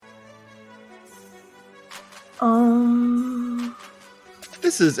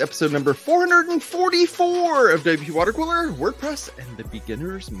This is episode number 444 of WP Water Cooler, WordPress, and the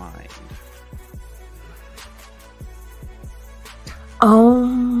Beginner's Mind.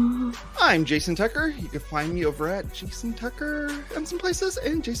 I'm Jason Tucker. You can find me over at Jason Tucker and some places,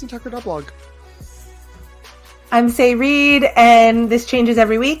 and jasontucker.blog. I'm Say Reed, and this changes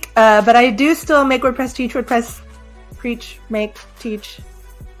every week, but I do still make WordPress, teach WordPress, preach, make, teach.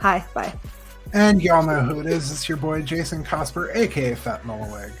 Hi, bye. And y'all know who it is. It's your boy, Jason Cosper, a.k.a. Fat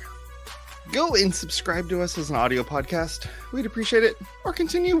Mulliweg. Go and subscribe to us as an audio podcast. We'd appreciate it. Or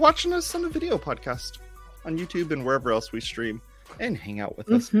continue watching us on a video podcast on YouTube and wherever else we stream. And hang out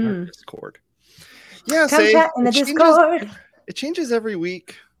with us in our Discord. Yeah, Come chat in the Discord. It changes every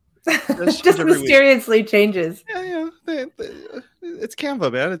week. Just mysteriously changes. Yeah. It's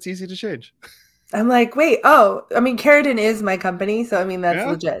Canva, man. It's easy to change. I'm like, wait, Keratin is my company, so that's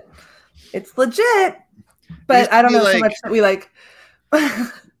legit. It's legit, but I don't know so much that we like. I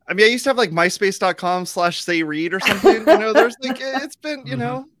used to have like myspace.com/sayread or something. There's it's been,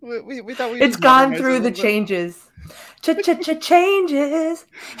 we thought it's gone through the changes. Changes.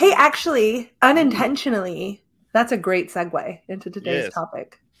 Hey, actually, unintentionally, that's a great segue into today's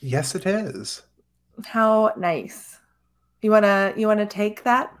topic. Yes, it is. How nice. You wanna take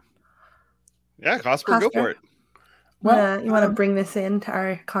that? Yeah, Cosper, go for it. Well, you want to bring this into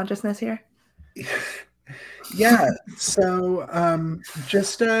our consciousness here? Yeah. So,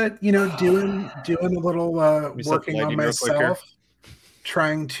 just doing a little working on myself,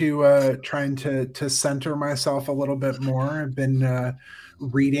 trying to center myself a little bit more. I've been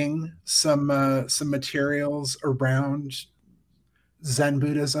reading some materials around Zen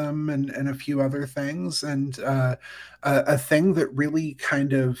Buddhism and a few other things, and a thing that really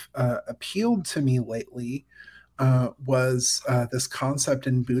kind of appealed to me lately was this concept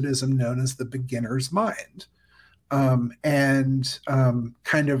in Buddhism known as the beginner's mind, and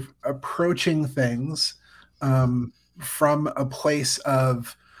kind of approaching things from a place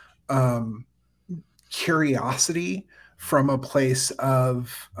of curiosity, from a place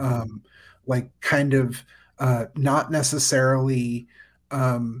of not necessarily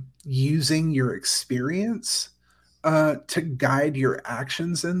using your experience to guide your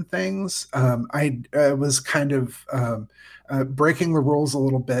actions and things. I was kind of breaking the rules a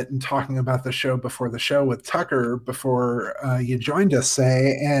little bit and talking about the show before the show with Tucker before you joined us,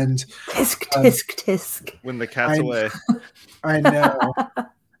 Say, and tisk. When the cat's away. I know.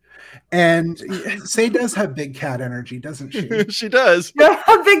 And Say does have big cat energy, doesn't she? She does. You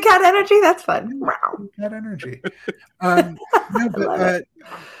have big cat energy? That's fun. Wow. Big cat energy.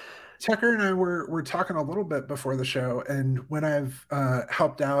 Tucker and I were talking a little bit before the show, and when I've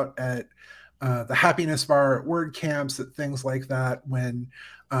helped out at the Happiness Bar, at WordCamps, at things like that, when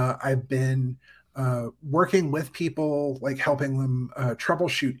I've been working with people, like helping them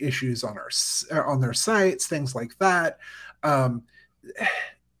troubleshoot issues on their sites, things like that,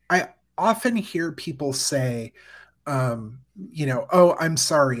 I often hear people say, oh, I'm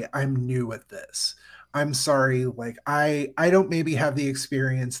sorry, I'm new at this. I'm sorry, like I don't maybe have the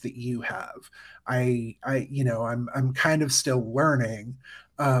experience that you have. I'm kind of still learning.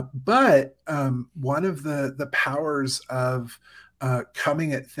 But one of the powers of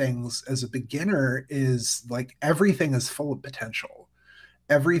coming at things as a beginner is like everything is full of potential.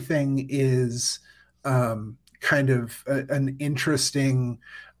 Everything is kind of an interesting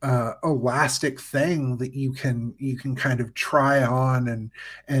elastic thing that you can kind of try on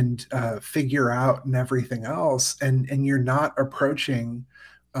and figure out and everything else, and you're not approaching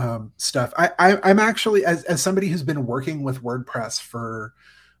stuff. I'm actually, as somebody who's been working with WordPress for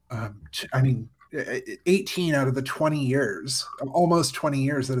 18 out of the 20 years, almost 20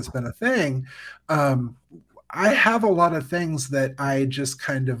 years that it's been a thing, I have a lot of things that I just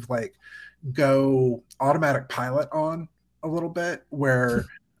kind of like go automatic pilot on a little bit, where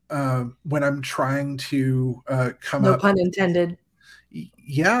when I'm trying to come no up, pun intended.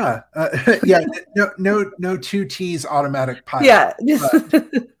 Yeah. No two T's automatic pilot. Yeah.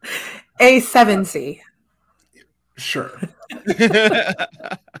 A7C. Sure.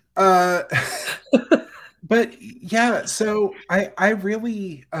 But yeah, so I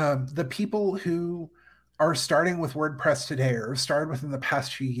really, the people who are starting with WordPress today or started within the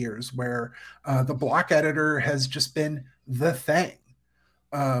past few years, where the block editor has just been the thing,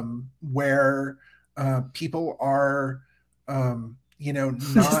 where people are,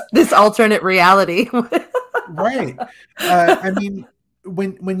 not this alternate reality. Right.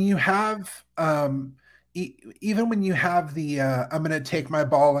 When you have, even when you have the I'm going to take my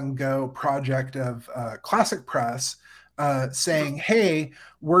ball and go project of Classic Press saying, hey,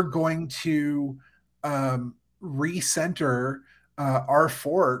 we're going to recenter our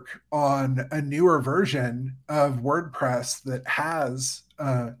fork on a newer version of WordPress that has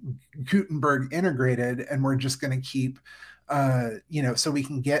Gutenberg integrated, and we're just going to keep, so we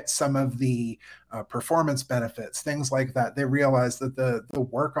can get some of the performance benefits, things like that. They realized that the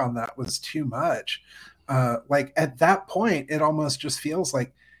work on that was too much. Like at that point, it almost just feels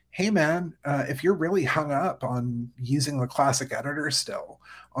like, hey man, if you're really hung up on using the classic editor still,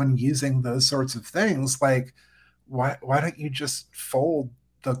 on using those sorts of things, like why don't you just fold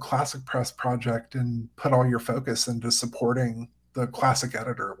the Classic Press project and put all your focus into supporting the classic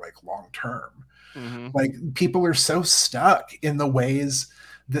editor like long term? Mm-hmm. Like people are so stuck in the ways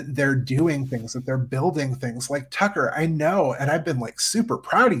that they're doing things, that they're building things. Like Tucker, I know, and I've been like super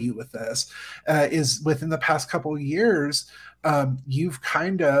proud of you with this, is within the past couple of years, you've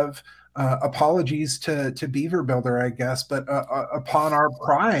kind of, apologies to Beaver Builder, I guess, but upon our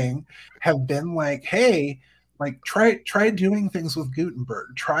prying, have been like, hey, like try doing things with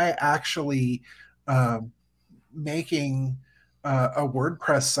Gutenberg. Try actually making a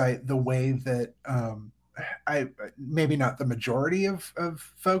WordPress site the way that I maybe not the majority of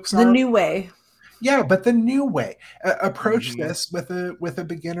folks the new way. Yeah, but the new way. Approach this with a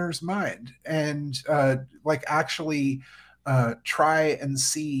beginner's mind, and like actually try and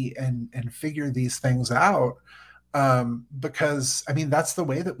see and figure these things out, because I mean that's the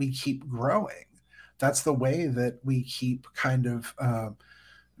way that we keep growing. That's the way that we keep kind of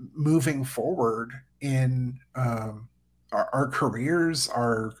moving forward in our careers,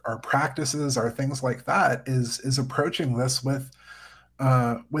 our practices, our things like that. Is approaching this with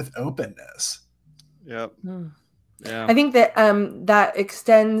openness. Yep. Yeah. I think that that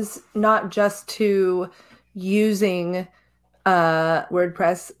extends not just to using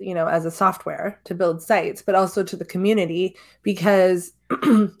WordPress, as a software to build sites, but also to the community, because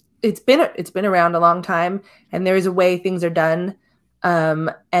it's been around a long time, and there is a way things are done.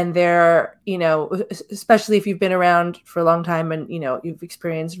 And there, especially if you've been around for a long time and, you've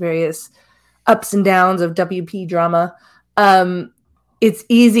experienced various ups and downs of WP drama, it's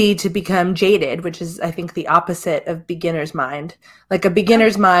easy to become jaded, which is, I think, the opposite of beginner's mind. Like a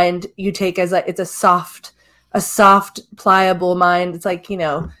beginner's mind, you take as it's a soft, pliable mind. It's like, you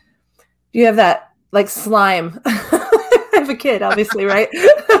have that like slime. I have a kid, obviously, right?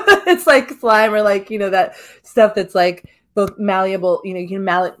 It's like slime, or like, that stuff that's like both malleable, you can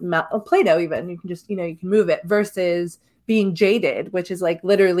Play-Doh even, you can just, you can move it, versus being jaded, which is like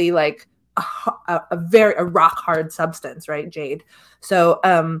literally like a rock hard substance, right? Jade. So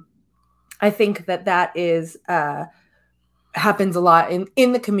I think that is happens a lot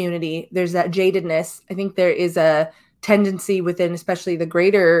in the community. There's that jadedness. I think there is a tendency within especially the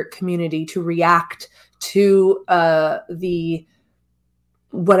greater community to react to the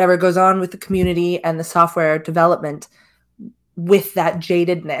whatever goes on with the community and the software development with that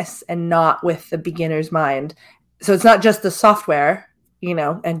jadedness, and not with the beginner's mind. So it's not just the software,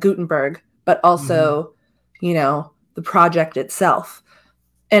 and Gutenberg, but also, the project itself.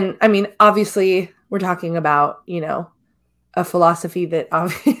 And I mean, obviously we're talking about, a philosophy that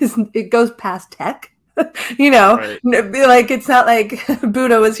obviously it goes past tech, right. Like it's not like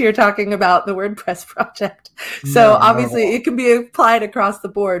Buddha was here talking about the WordPress project. So obviously it can be applied across the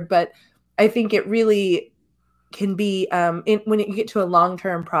board, but I think it really can be, when you get to a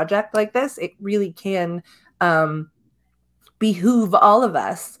long-term project like this, it really can behoove all of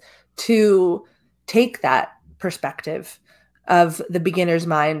us to take that perspective of the beginner's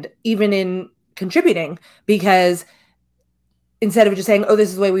mind, even in contributing, because instead of just saying, oh, this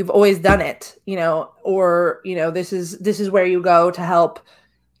is the way we've always done it, or, this is where you go to help.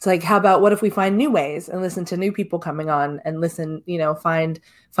 It's like, how about what if we find new ways and listen to new people coming on and listen, find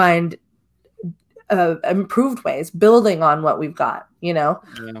improved ways, building on what we've got, Yeah.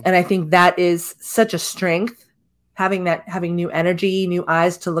 And I think that is such a strength, having new energy, new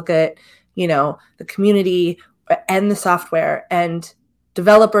eyes to look at, the community and the software, and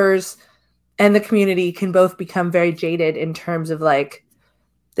developers and the community can both become very jaded in terms of like,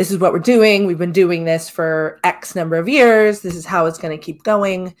 this is what we're doing. We've been doing this for X number of years. This is how it's going to keep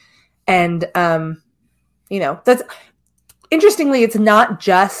going. And, that's interestingly, it's not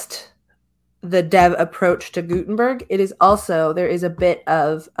just the dev approach to Gutenberg. It is also, there is a bit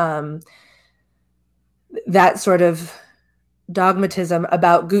of that sort of dogmatism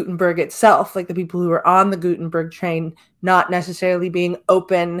about Gutenberg itself, like the people who are on the Gutenberg train not necessarily being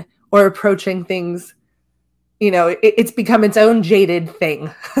open or approaching things, it's become its own jaded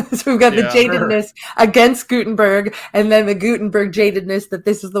thing. So we've got the jadedness against Gutenberg, and then the Gutenberg jadedness that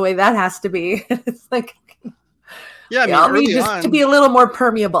this is the way that has to be. It's like, I mean, just to be a little more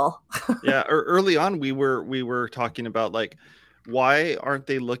permeable. Yeah, early on we were talking about like, why aren't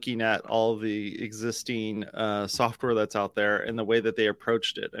they looking at all the existing software that's out there and the way that they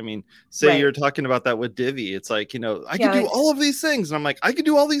approached it? I mean, say you're talking about that with Divi. It's like, I could do all of these things. And I'm like, I could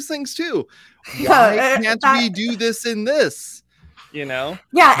do all these things too. Why can't we do this in this? Yeah,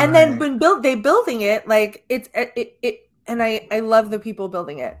 and then when building it, like it and I love the people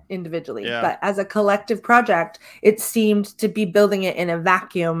building it individually, but as a collective project, it seemed to be building it in a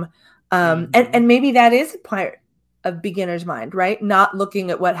vacuum. And maybe that is part of beginner's mind, right? Not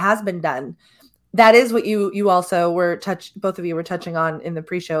looking at what has been done. That is what you also were both of you were touching on in the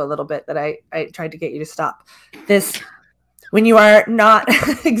pre-show a little bit, that I tried to get you to stop this. When you are not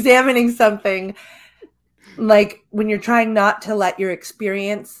examining something, like when you're trying not to let your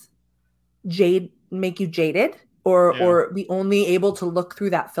experience make you jaded or be only able to look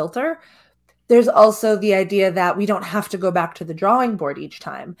through that filter, there's also the idea that we don't have to go back to the drawing board each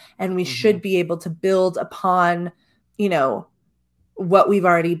time, and we should be able to build upon, what we've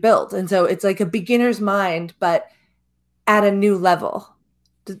already built. And so it's like a beginner's mind, but at a new level.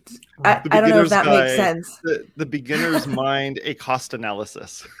 I don't know if that makes sense. The beginner's mind, a cost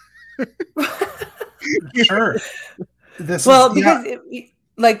analysis. Sure. Because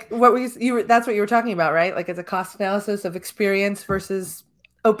like that's what you were talking about, right? Like it's a cost analysis of experience versus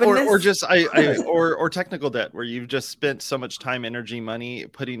openness, or just or technical debt, where you've just spent so much time, energy, money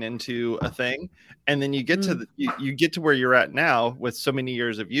putting into a thing, and then you get to you get to where you're at now with so many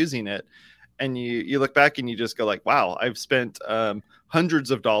years of using it, and you look back and you just go like, wow, I've spent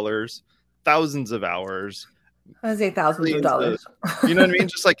hundreds of dollars, thousands of hours. I say thousands of dollars. You know what I mean?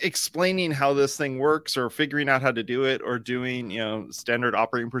 Just like explaining how this thing works, or figuring out how to do it, or doing standard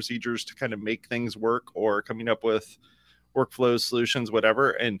operating procedures to kind of make things work, or coming up with workflows, solutions,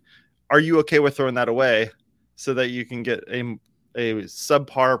 whatever. And are you okay with throwing that away so that you can get a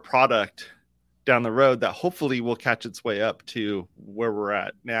subpar product down the road that hopefully will catch its way up to where we're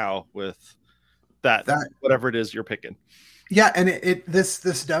at now with that whatever it is you're picking? Yeah, and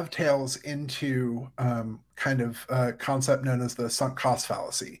this dovetails into kind of a concept known as the sunk cost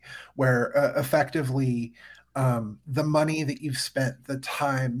fallacy, where effectively the money that you've spent, the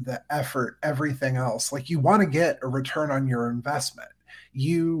time, the effort, everything else, like you want to get a return on your investment.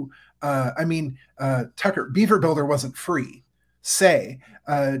 Tucker, Beaver Builder wasn't free.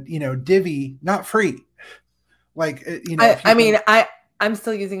 Divi, not free. Like, I'm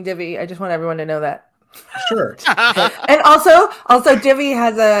still using Divi. I just want everyone to know that. Sure. And also Divi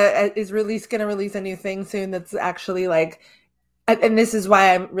is going to release a new thing soon that's actually like, and this is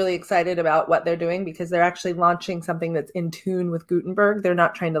why I'm really excited about what they're doing, because they're actually launching something that's in tune with Gutenberg. They're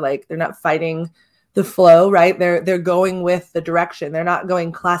not trying to they're not fighting the flow, right? They're going with the direction. They're not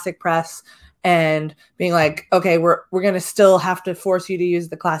going classic press and being like, okay, we're going to still have to force you to use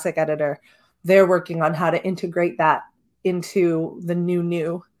the classic editor. They're working on how to integrate that into the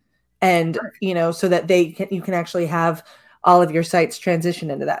new. And, so that you can actually have all of your sites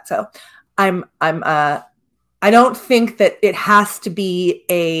transition into that. So I don't think that it has to be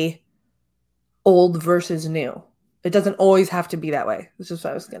a old versus new. It doesn't always have to be that way. That's just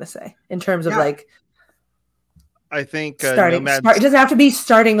what I was going to say in terms of I think starting. It doesn't have to be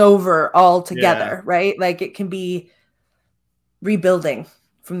starting over altogether, right? Like it can be rebuilding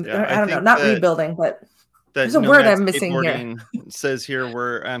from, I don't know, not rebuilding, but there's a word I'm missing here. Says here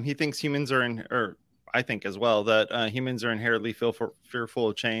where he thinks humans are I think as well that humans are inherently fearful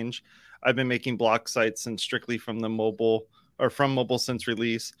of change. I've been making block sites and strictly from mobile since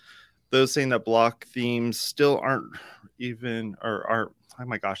release. Those saying that block themes still aren't even oh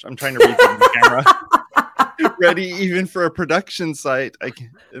my gosh, I'm trying to read from the camera. Ready even for a production site.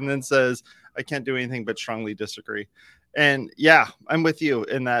 And then says I can't do anything but strongly disagree. And yeah, I'm with you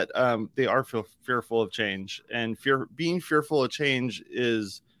in that they are fearful of change, and being fearful of change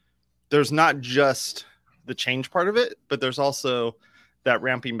there's not just the change part of it, but there's also that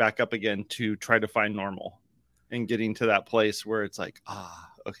ramping back up again to try to find normal and getting to that place where it's like,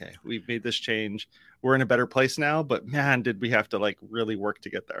 okay, we've made this change. We're in a better place now, but man, did we have to really work to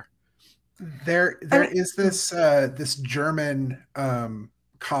get there. There is this German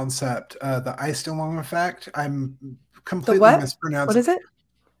concept, the Einstellung effect. I'm completely mispronouncing. What is it?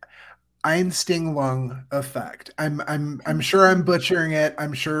 Einstellung effect. I'm sure I'm butchering it.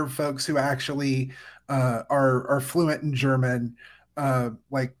 I'm sure folks who actually are fluent in German come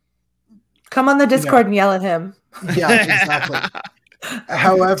on the Discord and yell at him. Yeah, exactly.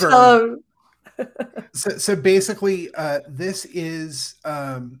 However, so basically, this is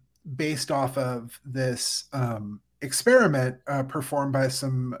based off of this experiment performed by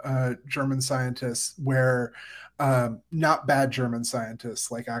some German scientists where not bad German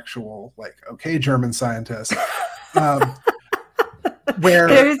scientists, like actual, like, okay, German scientists. Where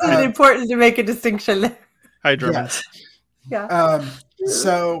it's important to make a distinction. Hi, Germans. Yes. Yeah.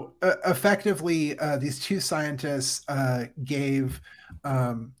 So effectively, these two scientists gave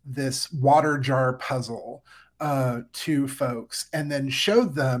this water jar puzzle to folks, and then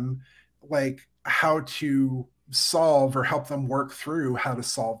showed them like how to solve or help them work through how to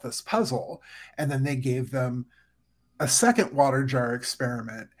solve this puzzle. And then they gave them a second water jar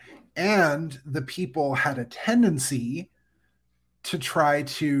experiment, and the people had a tendency to try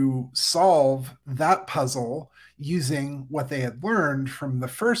to solve that puzzle using what they had learned from the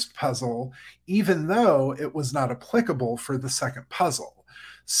first puzzle, even though it was not applicable for the second puzzle.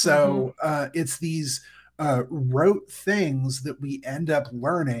 So it's these rote things that we end up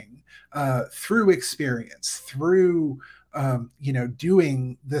learning through experience, through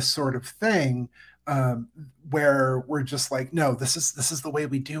doing this sort of thing, where we're just like, no, this is the way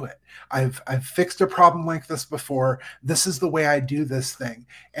we do it. I've fixed a problem like this before. This is the way I do this thing.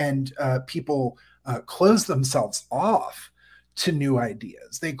 And people close themselves off to new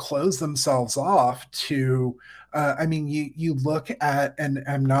ideas. They close themselves off to, you look at, and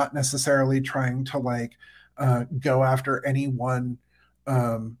I'm not necessarily trying to like go after any one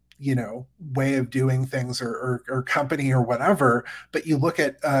way of doing things or company or whatever, but you look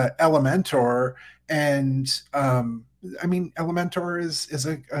at Elementor, and Elementor is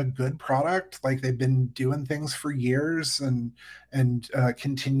a good product. Like, they've been doing things for years and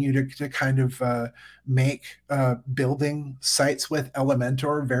continue to kind of make building sites with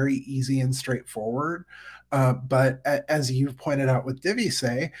Elementor very easy and straightforward. But as you've pointed out with Divi,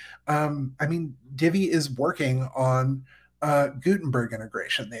 Divi is working on Gutenberg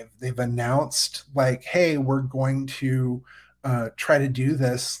integration. They've announced like, hey, we're going to try to do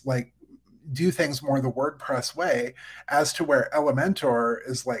this, like do things more the WordPress way, as to where Elementor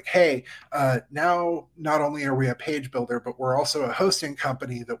is like, hey, now not only are we a page builder, but we're also a hosting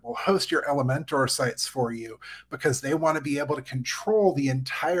company that will host your Elementor sites for you, because they want to be able to control the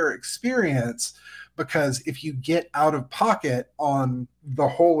entire experience. Because if you get out of pocket on the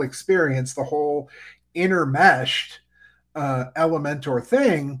whole experience, the whole intermeshed Elementor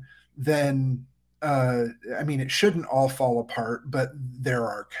thing, then it shouldn't all fall apart, but there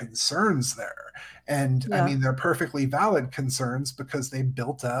are concerns there. And they're perfectly valid concerns, because they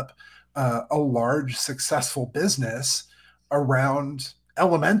built up a large successful business around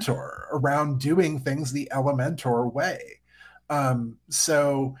Elementor, around doing things the Elementor way.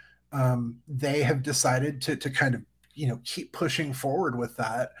 So they have decided to kind of keep pushing forward with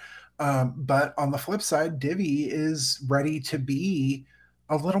that. But on the flip side, Divi is ready to be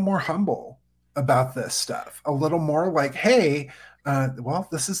a little more humble about this stuff, a little more like, hey,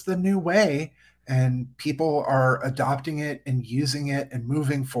 this is the new way, and people are adopting it and using it and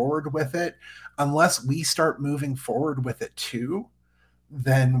moving forward with it. Unless we start moving forward with it too,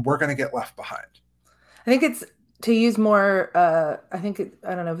 then we're going to get left behind. I think it's, to use more, I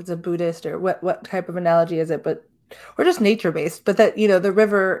don't know if it's a Buddhist or what type of analogy is it, but or just nature-based, but that, the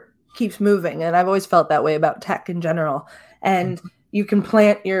river keeps moving. And I've always felt that way about tech in general. And you can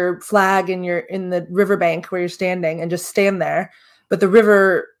plant your flag in the riverbank where you're standing and just stand there, but the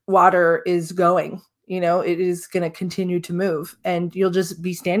river water is going, it is going to continue to move, and you'll just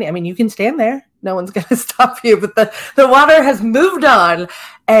be standing. You can stand there. No one's going to stop you, but the water has moved on.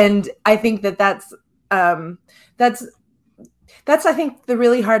 And I think that's I think the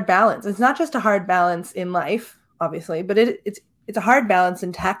really hard balance. It's not just a hard balance in life, obviously, but it's a hard balance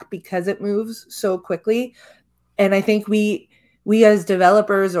in tech, because it moves so quickly. And I think we as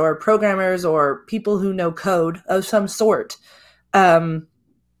developers or programmers or people who know code of some sort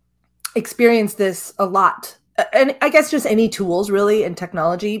experience this a lot. And I guess just any tools really and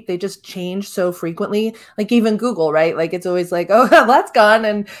technology, they just change so frequently. Like even Google, right? Like it's always like, oh, that's gone.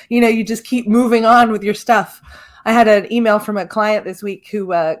 And, you just keep moving on with your stuff. I had an email from a client this week who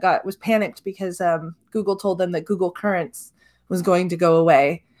was panicked because Google told them that Google Currents was going to go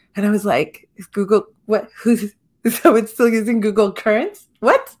away. And I was like, is Google, what? So it's still using Google Currents?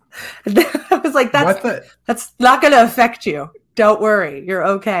 What? And I was like, that's not going to affect you. Don't worry, you're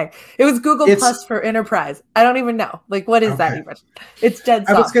okay. It was Google Plus for Enterprise. I don't even know. Like, what is that even? It's dead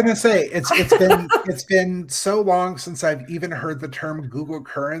soft. I was gonna say it's been so long since I've even heard the term Google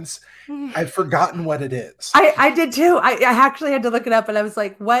Currents. I've forgotten what it is. I did too. I actually had to look it up, and I was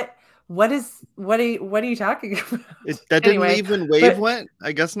like, what are you talking about? That didn't leave when Wave went?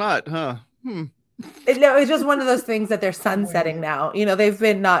 I guess not, huh? No, it's just one of those things that they're sunsetting now. They've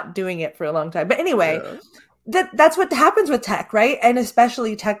been not doing it for a long time. But anyway. Yeah. that's what happens with tech, right? And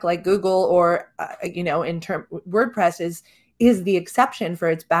especially tech like Google or WordPress is the exception for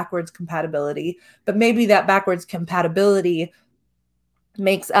its backwards compatibility. But maybe that backwards compatibility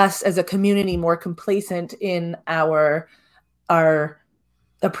makes us as a community more complacent in our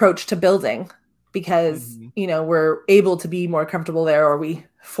approach to building, because we're able to be more comfortable there, or we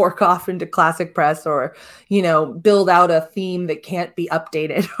fork off into classic press, or build out a theme that can't be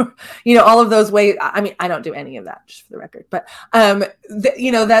updated, or all of those ways. I mean, I don't do any of that, just for the record, but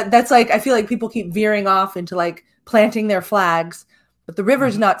that's like, I feel like people keep veering off into like planting their flags, but the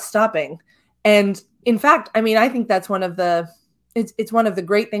river's not stopping. And in fact, I mean, I think that's one of the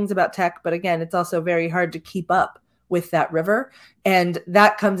great things about tech, but again, it's also very hard to keep up with that river. And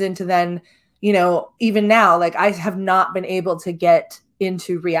that comes into then, even now, like I have not been able to get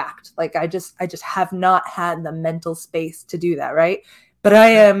into React. Like I just have not had the mental space to do that. Right. But I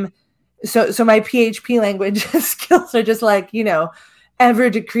am, so my PHP language skills are just like, ever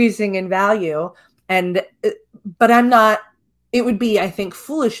decreasing in value. But I'm not, it would be, I think,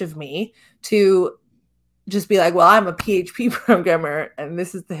 foolish of me to just be like, well, I'm a PHP programmer and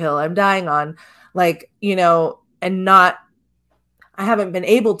this is the hill I'm dying on. Like, and not, I haven't been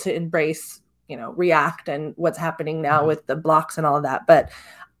able to embrace, React and what's happening now with the blocks and all of that. But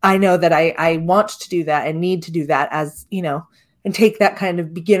I know that I want to do that and need to do that as, and take that kind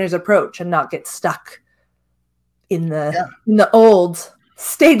of beginner's approach and not get stuck in the old,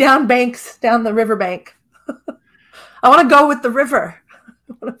 stay down the riverbank. I want to go with the river.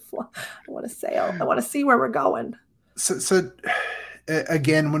 I want to sail. I want to see where we're going. So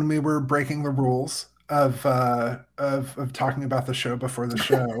again, when we were breaking the rules of talking about the show before the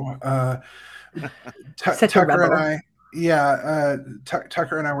show, Tucker and I,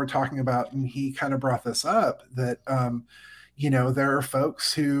 Tucker and I were talking about, and he kind of brought this up, that there are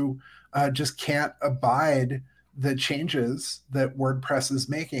folks who just can't abide the changes that WordPress is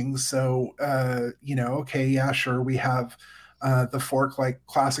making. So okay, yeah, sure, we have the fork like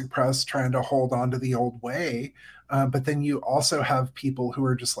Classic Press trying to hold on to the old way. But then you also have people who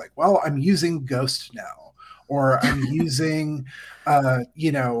are just like, well, I'm using Ghost now, or I'm using,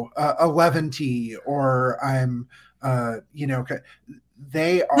 11T, or I'm,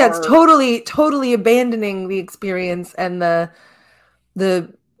 they are. That's totally abandoning the experience and the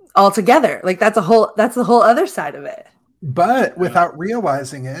altogether. Like that's the whole other side of it. But without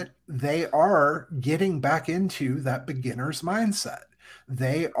realizing it, they are getting back into that beginner's mindset.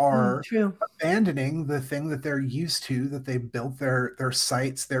 They are abandoning the thing that they're used to, that they built their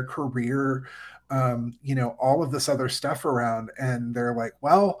sites, their career, all of this other stuff around. And they're like,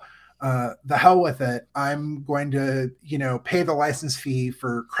 well, the hell with it. I'm going to, pay the license fee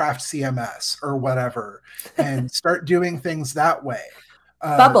for Craft CMS or whatever and start doing things that way.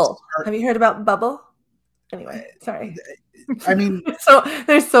 Bubble. Have you heard about Bubble? Anyway, sorry. I mean, so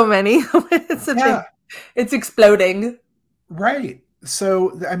there's so many. It's exploding. Right.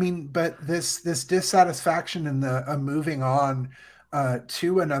 So, I mean, but this dissatisfaction and the moving on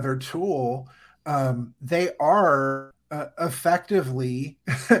to another tool, they are effectively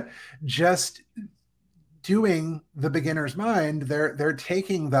just doing the beginner's mind. They're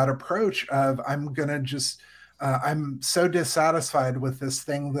taking that approach of, I'm gonna just I'm so dissatisfied with this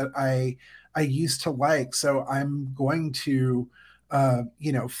thing that I used to like, so I'm going to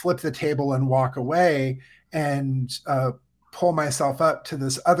flip the table and walk away and pull myself up to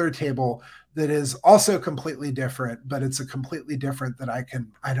this other table that is also completely different, but it's a completely different that I can,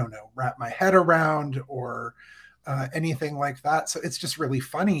 I don't know, wrap my head around or anything like that. So it's just really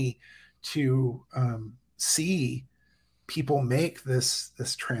funny to see people make this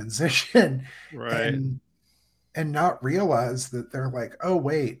transition, right, and not realize that they're like, oh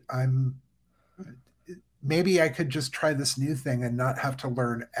wait, maybe I could just try this new thing and not have to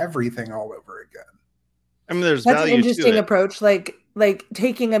learn everything all over again. I mean, that's an interesting approach, like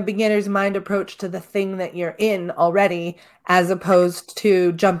taking a beginner's mind approach to the thing that you're in already, as opposed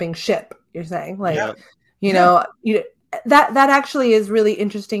to jumping ship. You're saying, like, that actually is really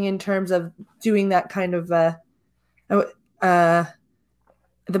interesting in terms of doing that kind of the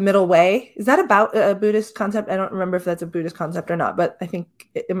middle way. Is that about a Buddhist concept? I don't remember if that's a Buddhist concept or not, but I think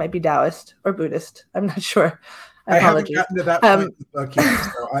it might be Taoist or Buddhist. I'm not sure. I haven't gotten to that point in the book yet,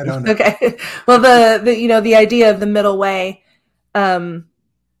 so I don't know. Okay. Well, the idea of the middle way,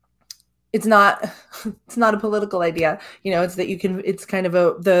 it's not a political idea. It's that it's kind of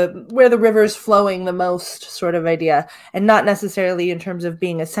where the river's flowing the most sort of idea, and not necessarily in terms of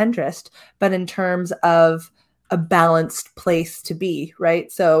being a centrist, but in terms of a balanced place to be,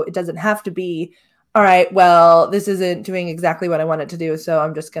 right? So it doesn't have to be, all right, well, this isn't doing exactly what I want it to do, so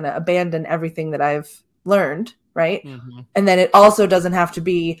I'm just going to abandon everything that I've learned, right? Mm-hmm. And then it also doesn't have to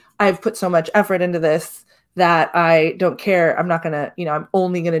be, I've put so much effort into this that I don't care. I'm not going to, I'm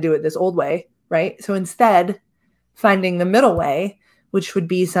only going to do it this old way, right? So instead, finding the middle way, which would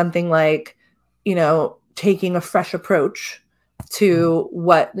be something like, taking a fresh approach to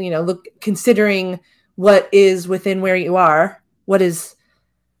what, considering what is within where you are, what is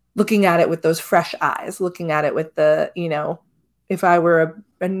looking at it with those fresh eyes, looking at it with the, if I were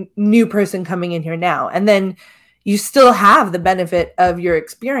a new person coming in here now, and then you still have the benefit of your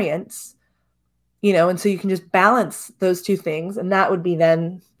experience, and so you can just balance those two things. And that would be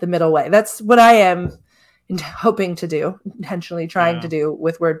then the middle way. That's what I am hoping to do, intentionally trying to do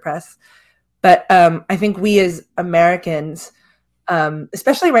with WordPress. But I think we as Americans,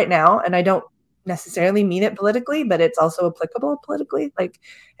 especially right now, and I don't necessarily mean it politically, but it's also applicable politically,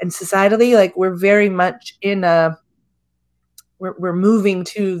 and societally, we're very much in we're moving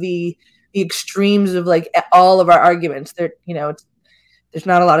to the extremes of all of our arguments. There, there's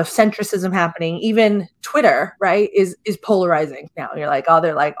not a lot of centricism happening. Even Twitter, right, is polarizing now. You're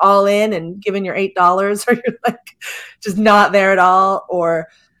they're all in and giving your $8, or you're just not there at all, or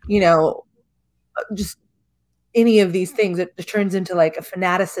just any of these things. It turns into a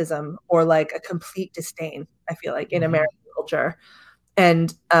fanaticism or a complete disdain, I feel like, in American culture.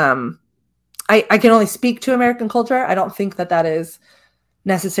 And I can only speak to American culture. I don't think that is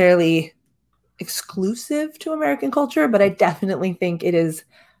necessarily exclusive to American culture, but I definitely think it is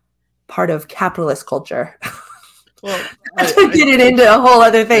part of capitalist culture. Well, to get it into a whole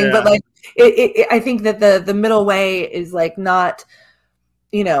other thing, but I think that the middle way is not,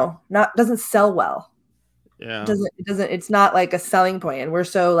 doesn't sell well. Yeah, it doesn't. It's not a selling point, and we're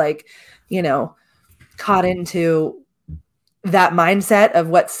so caught into that mindset of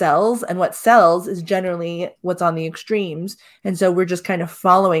what sells, and what sells is generally what's on the extremes, and so we're just kind of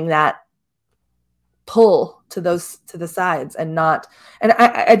following that pull to the sides, and not. And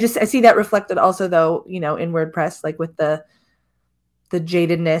I see that reflected also, though, in WordPress, with the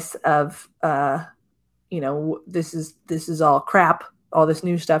jadedness of this is all crap, all this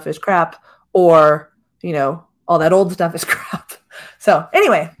new stuff is crap, or all that old stuff is crap. So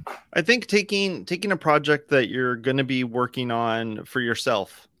anyway, I think taking a project that you're going to be working on for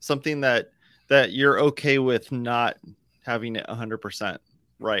yourself, something that you're okay with not having it 100%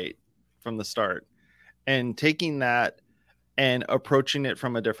 right from the start, and taking that and approaching it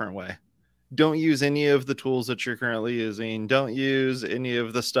from a different way. Don't use any of the tools that you're currently using. Don't use any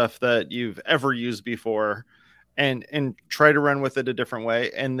of the stuff that you've ever used before, and try to run with it a different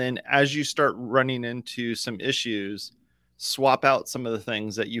way. And then as you start running into some issues, swap out some of the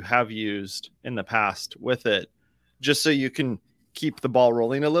things that you have used in the past with it, just so you can keep the ball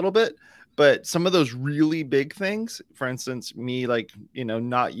rolling a little bit. But some of those really big things, for instance, me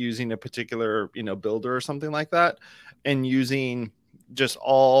not using a particular, builder or something like that, and using just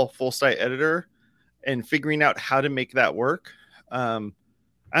all full site editor and figuring out how to make that work. I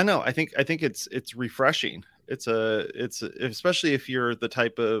don't know. I think it's refreshing. It's especially if you're the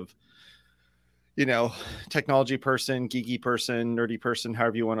type of, technology person, geeky person, nerdy person,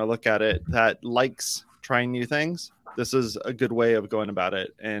 however you want to look at it, that likes trying new things. This is a good way of going about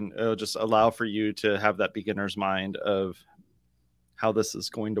it. And it'll just allow for you to have that beginner's mind of how this is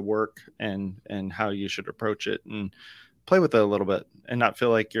going to work, and how you should approach it, and play with it a little bit, and not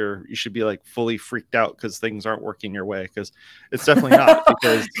feel like you should be fully freaked out because things aren't working your way, because it's definitely not.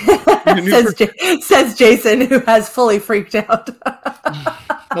 Because says Jason, who has fully freaked out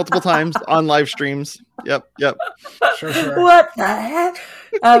multiple times on live streams. Yep. Sure. What the heck?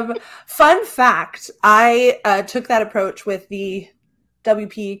 Fun fact, I took that approach with the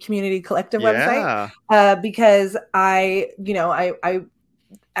WP Community Collective website, because I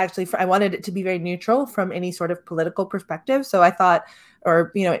wanted it to be very neutral from any sort of political perspective. So I thought, I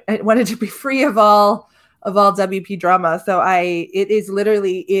wanted to be free of all WP drama. So it is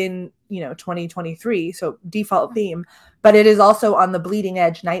literally in 2023, so default theme, but it is also on the bleeding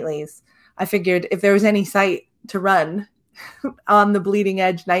edge nightlies. I figured if there was any site to run on the bleeding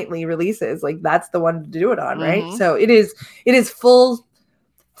edge nightly releases, that's the one to do it on, right? So it is full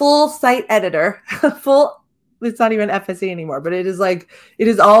site editor, full. It's not even FSE anymore, but it is it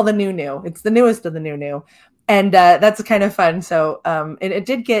is all the new. It's the newest of the new. And that's kind of fun. So it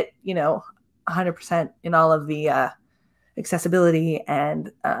did get, 100% in all of the accessibility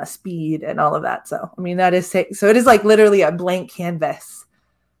and speed and all of that. So, I mean, that is so it is literally a blank canvas.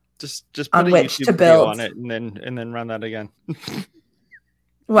 Just put on a which YouTube to video build on it, and then run that again.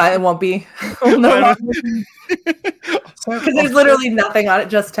 Well, it won't be. Because there's literally nothing on it,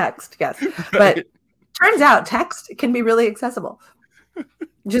 just text. Yes. But turns out text can be really accessible.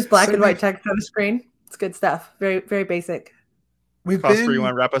 Just black and white text on a screen. It's good stuff. Very, very basic. Prosper, you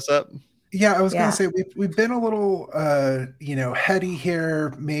want to wrap us up? Yeah, I was going to say we've been a little, heady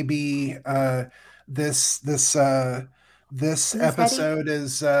here. Maybe this episode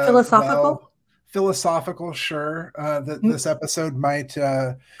is philosophical. Philosophical, sure. This episode might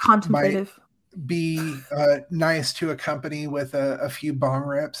contemplative. Be nice to accompany with a few bong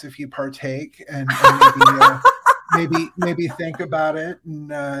rips if you partake, and maybe think about it,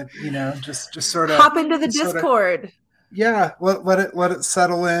 and just sort of hop into the Discord. Let it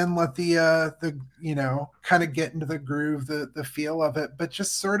settle in. Let the kind of get into the groove, the feel of it. But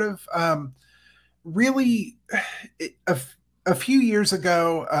just sort of really, a few years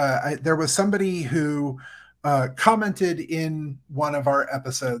ago, there was somebody who commented in one of our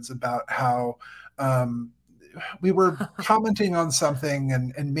episodes about how we were commenting on something,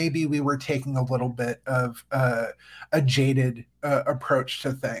 and maybe we were taking a little bit of a jaded approach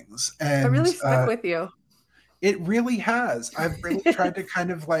to things. And it really stuck with you. It really has. I've really tried to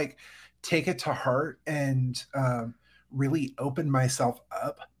kind of like take it to heart and really open myself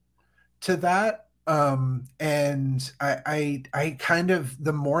up to that. And I kind of,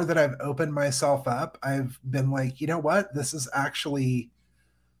 the more that I've opened myself up, I've been like, you know what, this is actually,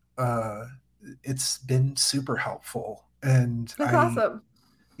 it's been super helpful. And that's awesome.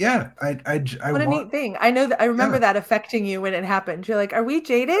 Yeah. What a neat thing. I know that I remember that affecting you when it happened. You're like, are we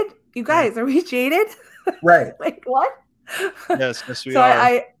jaded? You guys, are we jaded? Right. Like what? Yes, we are.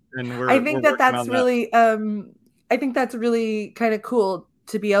 I think that's really, I think that's really kind of cool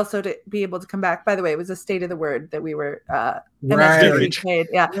to be able to come back. By the way, it was a state of the word that we were made.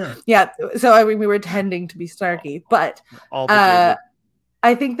 Yeah. So we were tending to be snarky, but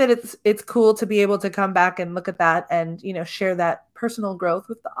I think that it's cool to be able to come back and look at that and share that personal growth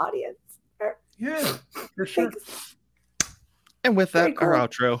with the audience. Yeah, for sure. Thanks. And with that, our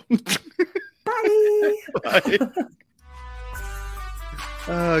outro. Bye.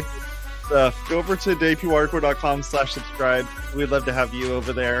 Go over to daypwarco.com/subscribe. We'd love to have you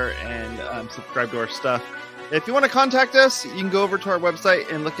over there and subscribe to our stuff. If you want to contact us, you can go over to our website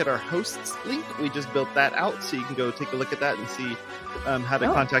and look at our hosts link. We just built that out, so you can go take a look at that and see how to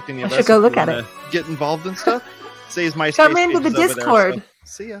contact any of us. I should go look at it. Get involved and stuff. Say's MySpace. Come into the Discord. There,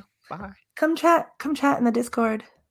 so see ya. Bye. Come chat in the Discord.